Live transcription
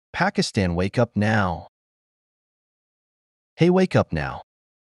Pakistan, wake up now. Hey, wake up now.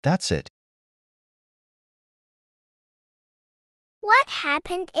 That's it. What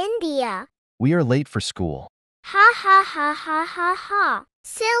happened, India? We are late for school. Ha ha ha ha ha ha.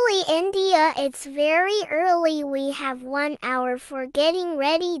 Silly India, it's very early. We have 1 hour for getting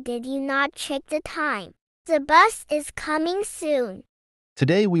ready. Did you not check the time? The bus is coming soon.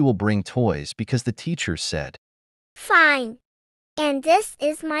 Today we will bring toys because the teacher said. Fine. And this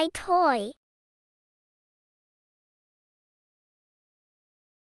is my toy.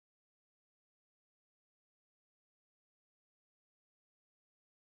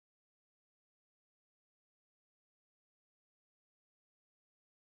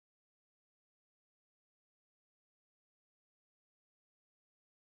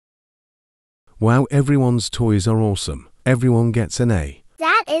 Wow, everyone's toys are awesome. Everyone gets an A.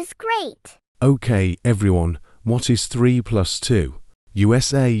 That is great. Okay, everyone, what is 3 plus 2?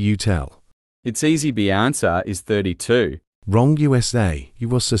 USA, you tell. It's easy. The answer is 32. Wrong, USA. You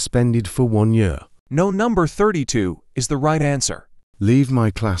were suspended for 1 year. No, number 32 is the right answer. Leave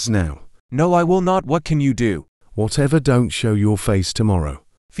my class now. No, I will not. What can you do? Whatever, don't show your face tomorrow.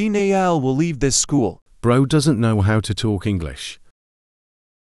 Finael will leave this school. Bro doesn't know how to talk English.